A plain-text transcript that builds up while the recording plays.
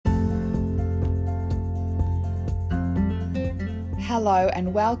Hello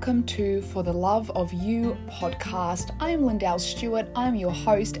and welcome to For the Love of You podcast. I am Lindell Stewart, I'm your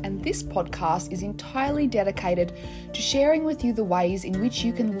host, and this podcast is entirely dedicated to sharing with you the ways in which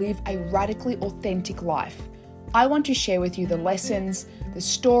you can live a radically authentic life. I want to share with you the lessons, the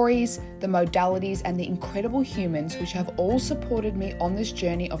stories, the modalities, and the incredible humans which have all supported me on this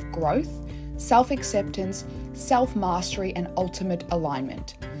journey of growth, self-acceptance, self-mastery, and ultimate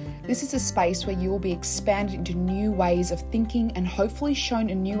alignment. This is a space where you will be expanded into new ways of thinking and hopefully shown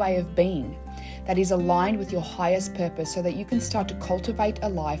a new way of being that is aligned with your highest purpose so that you can start to cultivate a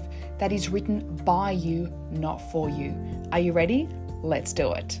life that is written by you, not for you. Are you ready? Let's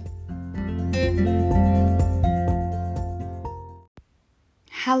do it.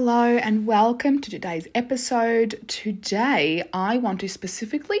 Hello and welcome to today's episode. Today, I want to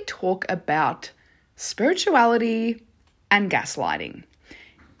specifically talk about spirituality and gaslighting.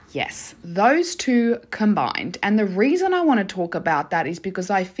 Yes, those two combined. And the reason I want to talk about that is because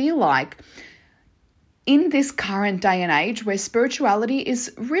I feel like in this current day and age where spirituality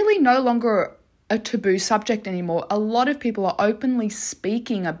is really no longer a taboo subject anymore, a lot of people are openly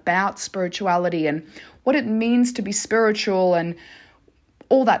speaking about spirituality and what it means to be spiritual and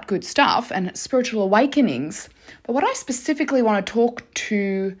all that good stuff and spiritual awakenings. But what I specifically want to talk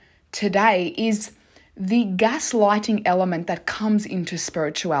to today is the gaslighting element that comes into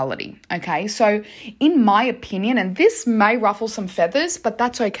spirituality, okay? So in my opinion, and this may ruffle some feathers, but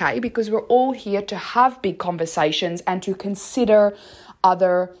that's okay because we're all here to have big conversations and to consider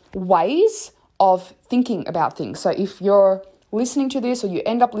other ways of thinking about things. So if you're listening to this or you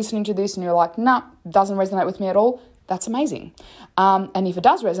end up listening to this and you're like, nah, doesn't resonate with me at all, that's amazing. And if it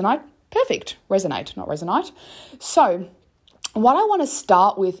does resonate, perfect. Resonate, not resonate. So what I want to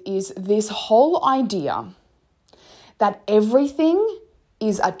start with is this whole idea that everything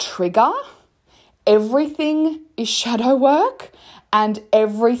is a trigger, everything is shadow work, and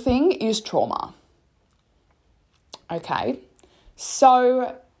everything is trauma. Okay,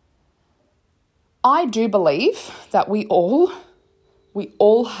 so I do believe that we all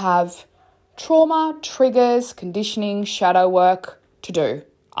have trauma, triggers, conditioning, shadow work to do.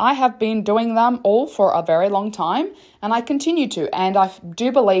 I have been doing them all for a very long time and I continue to. And I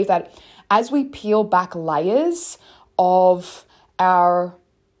do believe that as we peel back layers of our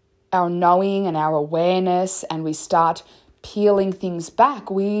knowing and our awareness and we start peeling things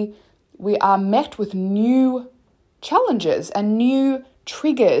back, we are met with new challenges and new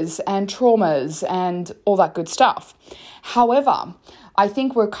triggers and traumas and all that good stuff. However, I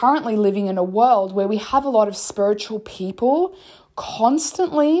think we're currently living in a world where we have a lot of spiritual people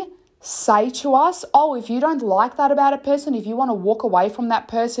constantly say to us, oh, if you don't like that about a person, if you want to walk away from that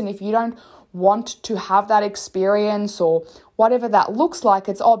person, if you don't want to have that experience or whatever that looks like,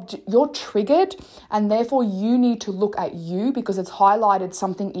 it's you're triggered and therefore you need to look at you because it's highlighted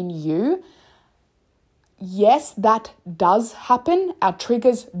something in you. Yes, that does happen. Our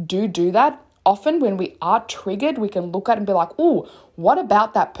triggers do that. Often when we are triggered, we can look at it and be like, oh, what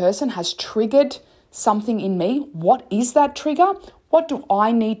about that person has triggered something in me? What is that trigger? What do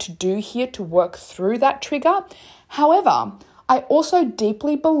I need to do here to work through that trigger? However, I also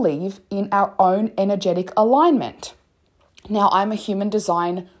deeply believe in our own energetic alignment. Now, I'm a human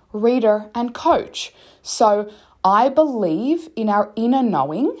design reader and coach, so I believe in our inner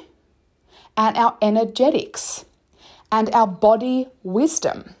knowing and our energetics and our body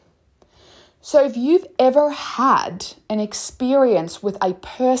wisdom. So if you've ever had an experience with a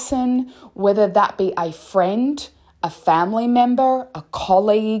person, whether that be a friend, a family member, a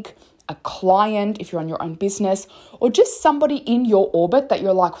colleague, a client, if you're on your own business, or just somebody in your orbit that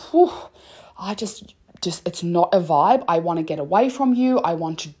you're like, whew, I just it's not a vibe. I want to get away from you. I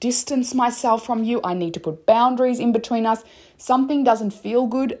want to distance myself from you. I need to put boundaries in between us. Something doesn't feel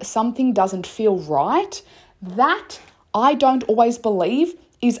good. Something doesn't feel right. That I don't always believe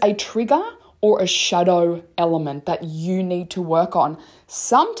is a trigger or a shadow element that you need to work on.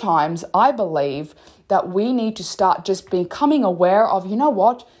 Sometimes I believe that we need to start just becoming aware of, you know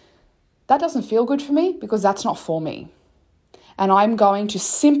what, that doesn't feel good for me because that's not for me. And I'm going to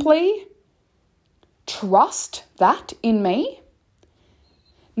simply trust that in me.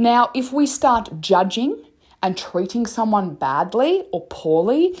 Now, if we start judging and treating someone badly or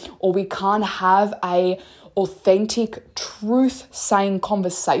poorly, or we can't have a authentic, truth-saying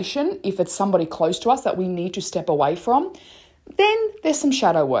conversation if it's somebody close to us that we need to step away from, then there's some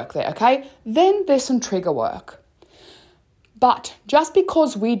shadow work there, okay? Then there's some trigger work. But just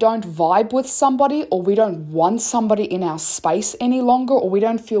because we don't vibe with somebody or we don't want somebody in our space any longer or we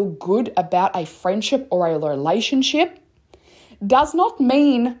don't feel good about a friendship or a relationship does not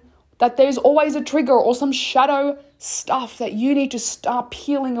mean that there's always a trigger or some shadow stuff that you need to start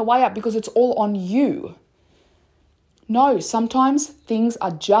peeling away at because it's all on you. No, sometimes things are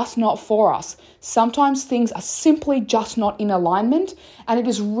just not for us. Sometimes things are simply just not in alignment, and it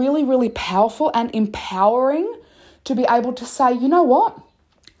is really, really powerful and empowering to be able to say, you know what?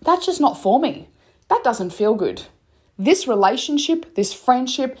 That's just not for me. That doesn't feel good. This relationship, this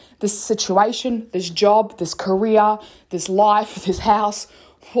friendship, this situation, this job, this career, this life, this house,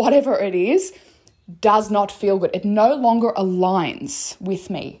 whatever it is, does not feel good. It no longer aligns with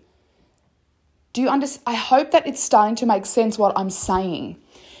me. Do you understand? I hope that it's starting to make sense what I'm saying,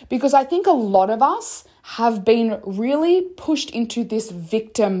 because I think a lot of us have been really pushed into this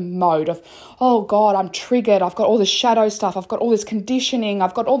victim mode of, oh God, I'm triggered. I've got all this shadow stuff. I've got all this conditioning.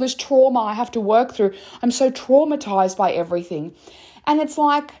 I've got all this trauma I have to work through. I'm so traumatized by everything. And it's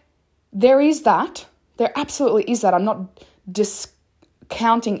like, there is that. There absolutely is that. I'm not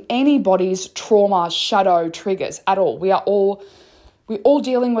discounting anybody's trauma, shadow triggers at all. We're all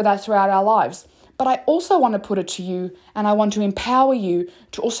dealing with that throughout our lives. But I also want to put it to you, and I want to empower you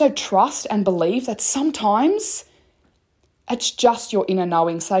to also trust and believe that sometimes it's just your inner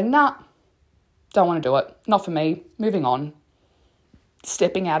knowing saying, nah, don't want to do it. Not for me. Moving on.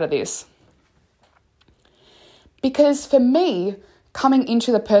 Stepping out of this. Because for me, coming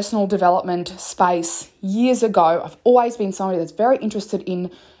into the personal development space years ago, I've always been somebody that's very interested in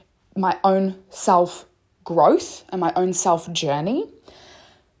my own self-growth and my own self-journey.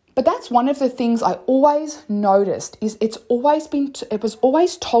 But that's one of the things I always noticed is it was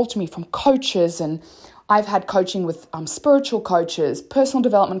always told to me from coaches, and I've had coaching with spiritual coaches, personal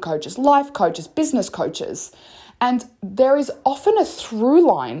development coaches, life coaches, business coaches. And there is often a through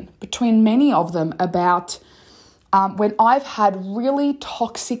line between many of them about when I've had really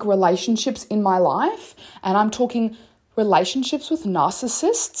toxic relationships in my life, and I'm talking relationships with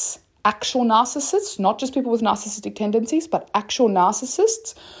narcissists, actual narcissists, not just people with narcissistic tendencies, but actual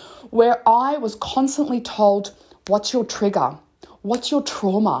narcissists, where I was constantly told, what's your trigger? What's your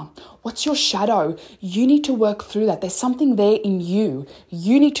trauma? What's your shadow? You need to work through that. There's something there in you.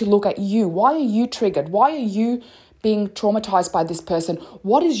 You need to look at you. Why are you triggered? Why are you being traumatized by this person?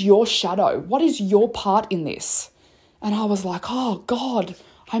 What is your shadow? What is your part in this? And I was like, oh God,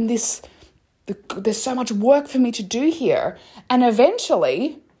 there's so much work for me to do here. And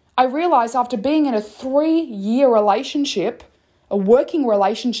eventually I realized after being in a 3-year relationship, a working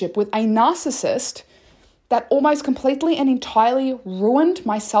relationship with a narcissist that almost completely and entirely ruined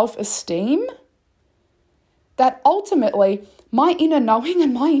my self-esteem, that ultimately my inner knowing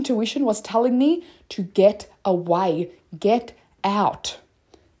and my intuition was telling me to get away, get out.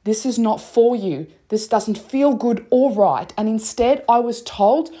 This is not for you. This doesn't feel good or right. And instead I was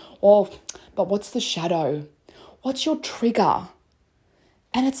told, oh, but what's the shadow? What's your trigger?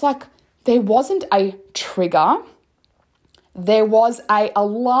 And it's like, there wasn't a trigger. There was an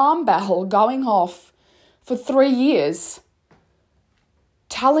alarm bell going off for 3 years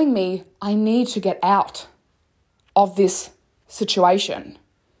telling me I need to get out of this situation.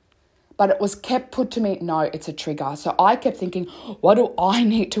 But it was kept put to me, no, it's a trigger. So I kept thinking, what do I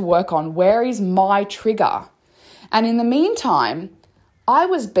need to work on? Where is my trigger? And in the meantime, I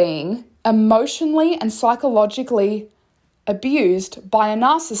was being emotionally and psychologically abused by a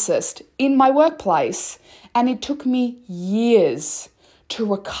narcissist in my workplace. And it took me years to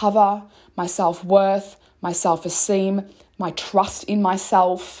recover my self-worth, my self-esteem, my trust in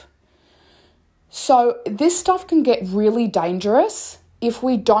myself. So this stuff can get really dangerous if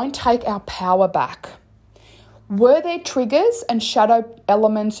we don't take our power back. Were there triggers and shadow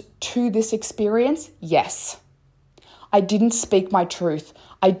elements to this experience? Yes. I didn't speak my truth.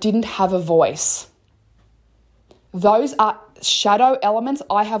 I didn't have a voice. Those are shadow elements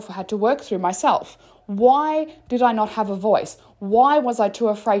I have had to work through myself. Why did I not have a voice? Why was I too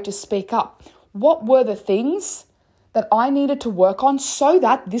afraid to speak up? What were the things that I needed to work on so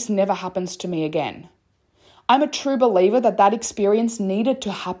that this never happens to me again? I'm a true believer that that experience needed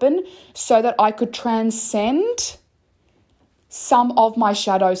to happen so that I could transcend some of my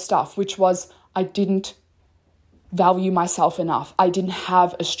shadow stuff, which was I didn't value myself enough. I didn't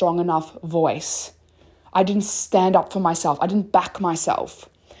have a strong enough voice. I didn't stand up for myself. I didn't back myself.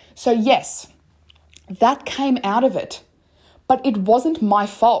 So yes, that came out of it, but it wasn't my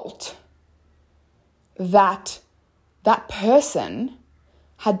fault that that person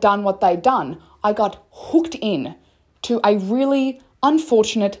had done what they'd done. I got hooked in to a really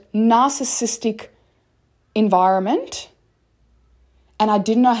unfortunate narcissistic environment, and I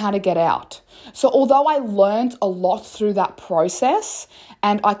didn't know how to get out. So although I learned a lot through that process,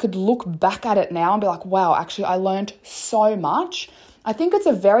 and I could look back at it now and be like, wow, actually I learned so much, I think it's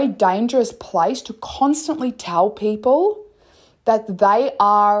a very dangerous place to constantly tell people that they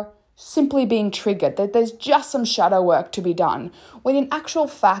are simply being triggered, that there's just some shadow work to be done, when in actual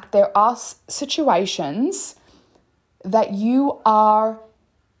fact there are situations that you are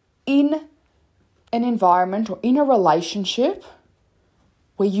in an environment or in a relationship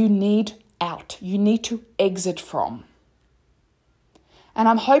where you need out, you need to exit from. And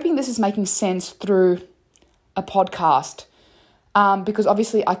I'm hoping this is making sense through a podcast, because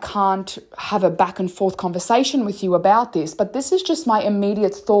obviously I can't have a back and forth conversation with you about this, but this is just my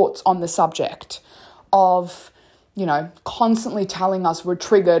immediate thoughts on the subject of, constantly telling us we're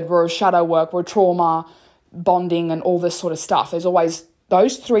triggered, we're shadow work, we're trauma bonding and all this sort of stuff. There's always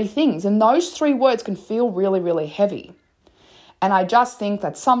those three things, and those three words can feel really, really heavy. And I just think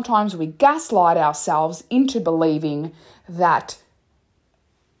that sometimes we gaslight ourselves into believing that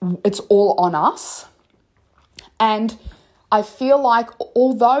it's all on us. And I feel like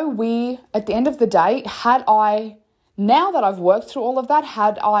although we, at the end of the day, now that I've worked through all of that,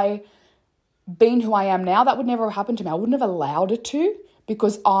 had I been who I am now, that would never have happened to me. I wouldn't have allowed it to,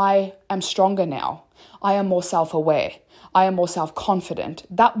 because I am stronger now. I am more self-aware. I am more self-confident.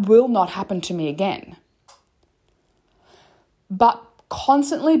 That will not happen to me again. But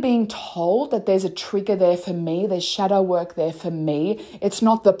constantly being told that there's a trigger there for me, there's shadow work there for me, it's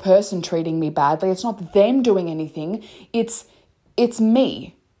not the person treating me badly, it's not them doing anything, it's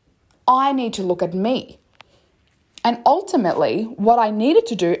me. I need to look at me. And ultimately, what I needed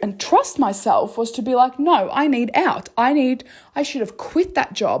to do and trust myself was to be like, no, I need out. I should have quit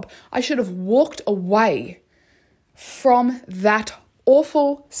that job. I should have walked away from that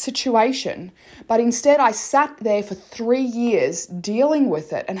awful situation. But instead, I sat there for 3 years dealing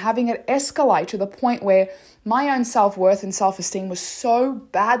with it and having it escalate to the point where my own self-worth and self-esteem was so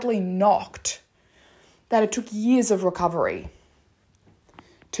badly knocked that it took years of recovery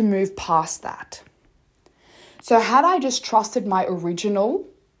to move past that. So had I just trusted my original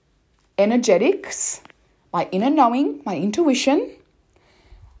energetics, my inner knowing, my intuition,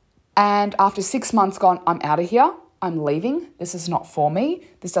 and after 6 months gone, I'm out of here, I'm leaving, this is not for me,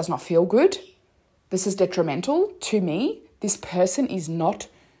 this does not feel good, this is detrimental to me, this person is not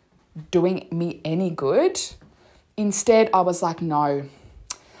doing me any good. Instead, I was like, no,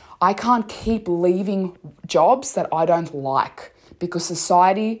 I can't keep leaving jobs that I don't like, because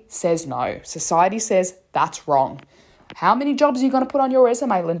society says no. Society says that's wrong. How many jobs are you going to put on your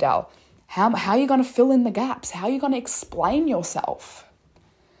resume, Lindell? How are you going to fill in the gaps? How are you going to explain yourself?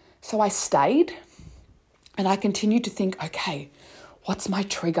 So I stayed and I continued to think, okay, what's my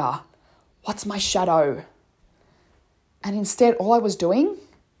trigger? What's my shadow? And instead, all I was doing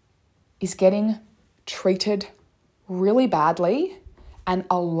is getting treated really badly and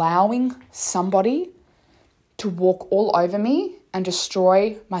allowing somebody to walk all over me and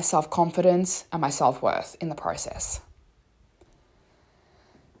destroy my self-confidence and my self-worth in the process.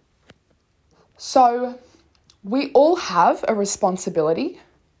 So we all have a responsibility.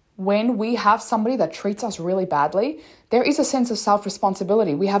 When we have somebody that treats us really badly, there is a sense of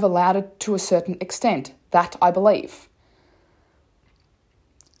self-responsibility. We have allowed it to a certain extent, that I believe.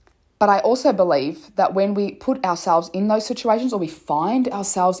 But I also believe that when we put ourselves in those situations, or we find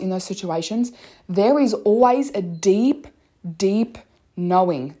ourselves in those situations, there is always a deep, deep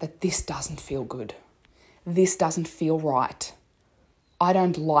knowing that this doesn't feel good. This doesn't feel right. I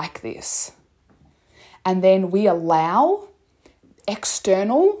don't like this. And then we allow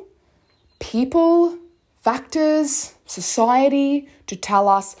external people, factors, society to tell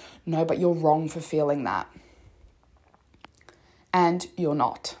us, no, but you're wrong for feeling that. And you're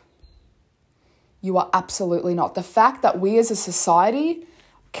not. You are absolutely not. The fact that we as a society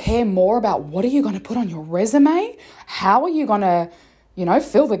care more about what are you going to put on your resume, how are you going to,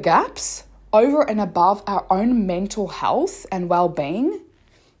 fill the gaps over and above our own mental health and well-being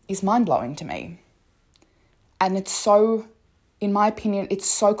is mind-blowing to me. And it's so, in my opinion, it's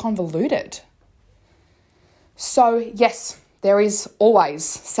so convoluted. So yes, there is always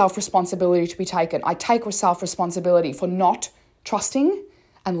self-responsibility to be taken. I take self-responsibility for not trusting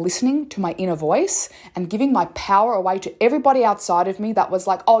and listening to my inner voice and giving my power away to everybody outside of me that was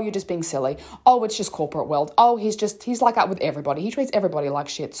like, oh, you're just being silly. Oh, it's just corporate world. Oh, he's like that with everybody. He treats everybody like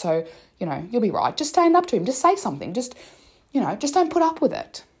shit. So, you'll be right. Just stand up to him. Just say something. Just don't put up with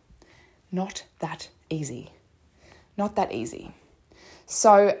it. Not that easy. Not that easy.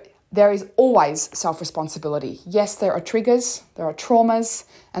 So there is always self-responsibility. Yes, there are triggers, there are traumas,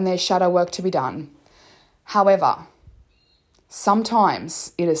 and there's shadow work to be done. However,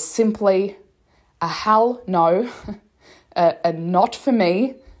 sometimes it is simply a hell no, a not for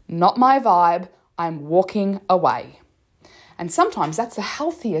me, not my vibe, I'm walking away. And sometimes that's the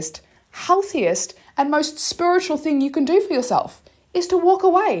healthiest and most spiritual thing you can do for yourself is to walk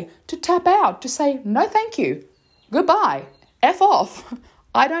away, to tap out, to say, no, thank you. Goodbye. F off.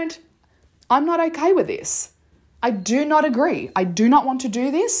 I'm not okay with this. I do not agree. I do not want to do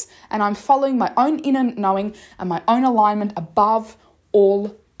this. And I'm following my own inner knowing and my own alignment above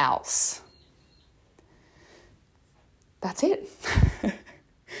all else. That's it.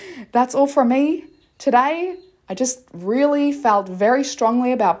 That's all from me today. I just really felt very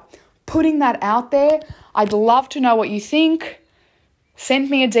strongly about putting that out there. I'd love to know what you think. Send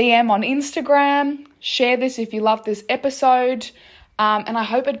me a DM on Instagram. Share this if you love this episode. And I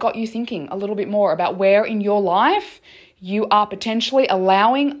hope it got you thinking a little bit more about where in your life you are potentially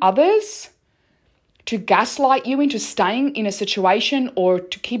allowing others to gaslight you into staying in a situation or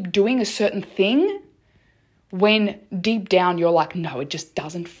to keep doing a certain thing when deep down you're like, no, it just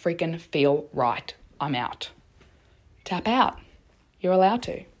doesn't freaking feel right. I'm out. Tap out. You're allowed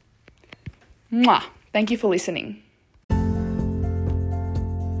to. Mwah. Thank you for listening.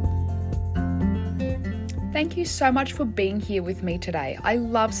 Thank you so much for being here with me today. I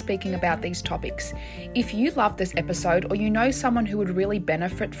love speaking about these topics. If you love this episode or you know someone who would really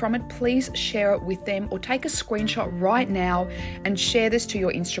benefit from it, please share it with them or take a screenshot right now and share this to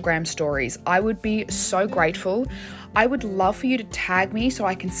your Instagram stories. I would be so grateful. I would love for you to tag me so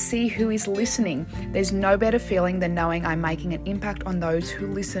I can see who is listening. There's no better feeling than knowing I'm making an impact on those who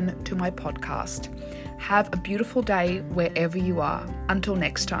listen to my podcast. Have a beautiful day wherever you are. Until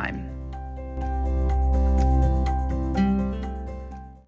next time.